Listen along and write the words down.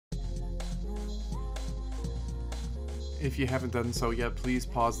If you haven't done so yet, please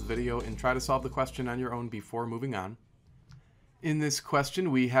pause the video and try to solve the question on your own before moving on. In this question,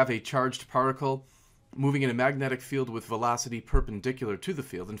 we have a charged particle moving in a magnetic field with velocity perpendicular to the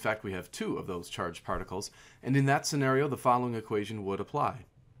field. In fact, we have two of those charged particles, and in that scenario, the following equation would apply.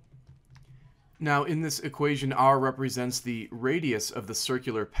 Now, in this equation, r represents the radius of the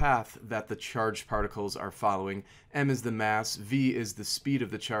circular path that the charged particles are following, m is the mass, v is the speed of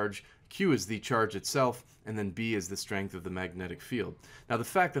the charge, q is the charge itself, and then b is the strength of the magnetic field. Now, the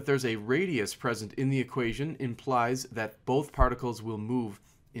fact that there's a radius present in the equation implies that both particles will move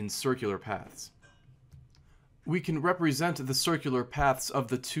in circular paths. We can represent the circular paths of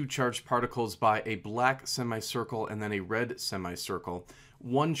the two charged particles by a black semicircle and then a red semicircle.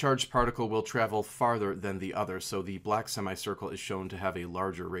 One charged particle will travel farther than the other, so the black semicircle is shown to have a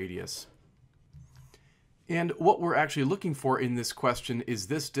larger radius. And what we're actually looking for in this question is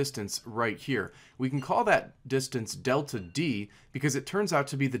this distance right here. We can call that distance delta D because it turns out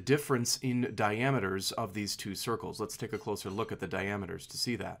to be the difference in diameters of these two circles. Let's take a closer look at the diameters to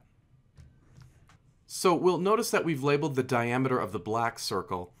see that. So we'll notice that we've labeled the diameter of the black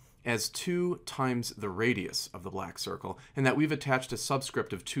circle as 2 times the radius of the black circle, and that we've attached a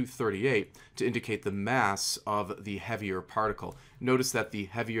subscript of 238 to indicate the mass of the heavier particle. Notice that the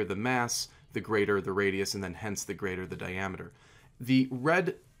heavier the mass, the greater the radius, and then hence the greater the diameter. The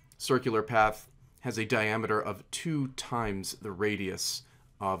red circular path has a diameter of 2 times the radius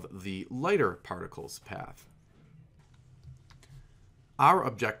of the lighter particle's path. Our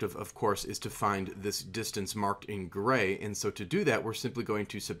objective, of course, is to find this distance marked in gray, and so to do that, we're simply going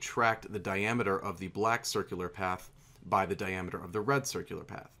to subtract the diameter of the black circular path by the diameter of the red circular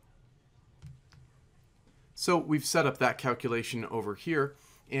path. So we've set up that calculation over here,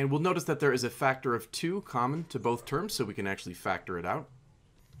 and we'll notice that there is a factor of 2 common to both terms, so we can actually factor it out.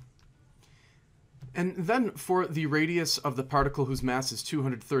 And then for the radius of the particle whose mass is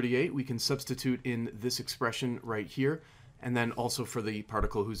 238, we can substitute in this expression right here, and then also for the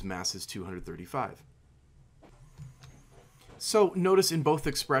particle whose mass is 235. So notice in both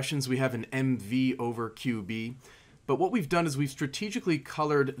expressions we have an mv over qb, but what we've done is we've strategically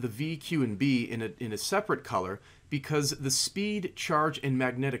colored the v, q, and b in a separate color because the speed, charge, and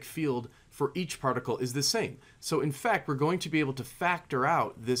magnetic field for each particle is the same. So in fact, we're going to be able to factor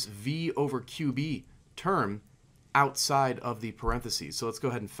out this v over qb term outside of the parentheses. So let's go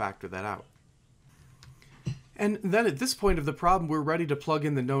ahead and factor that out. And then at this point of the problem, we're ready to plug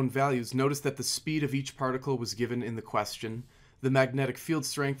in the known values. Notice that the speed of each particle was given in the question. The magnetic field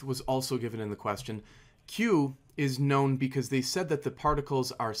strength was also given in the question. Q is known because they said that the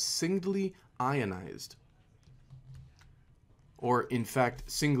particles are singly ionized, or in fact,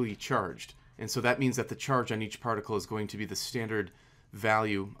 singly charged. And so that means that the charge on each particle is going to be the standard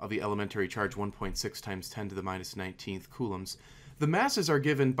value of the elementary charge, 1.6 times 10 to the minus 19th coulombs. The masses are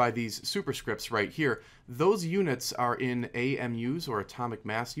given by these superscripts right here. Those units are in AMUs, or atomic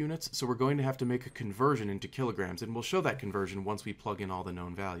mass units, so we're going to have to make a conversion into kilograms, and we'll show that conversion once we plug in all the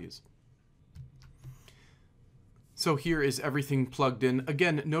known values. So here is everything plugged in.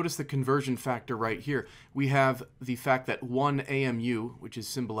 Again, notice the conversion factor right here. We have the fact that 1 AMU, which is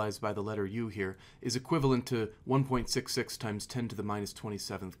symbolized by the letter U here, is equivalent to 1.66 times 10 to the minus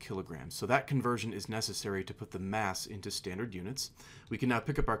 27th kilograms. So that conversion is necessary to put the mass into standard units. We can now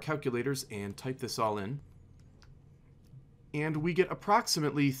pick up our calculators and type this all in. And we get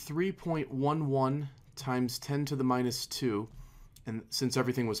approximately 3.11 times 10 to the minus 2. And since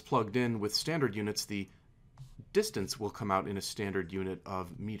everything was plugged in with standard units, the distance will come out in a standard unit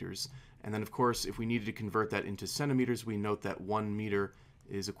of meters. And then, of course, if we needed to convert that into centimeters, we note that 1 meter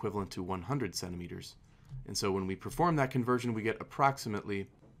is equivalent to 100 centimeters. And so when we perform that conversion, we get approximately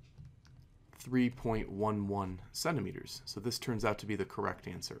 3.11 centimeters. So this turns out to be the correct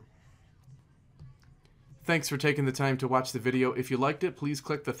answer. Thanks for taking the time to watch the video. If you liked it, please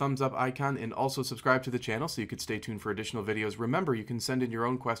click the thumbs up icon and also subscribe to the channel so you could stay tuned for additional videos. Remember, you can send in your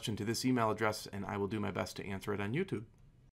own question to this email address and I will do my best to answer it on YouTube.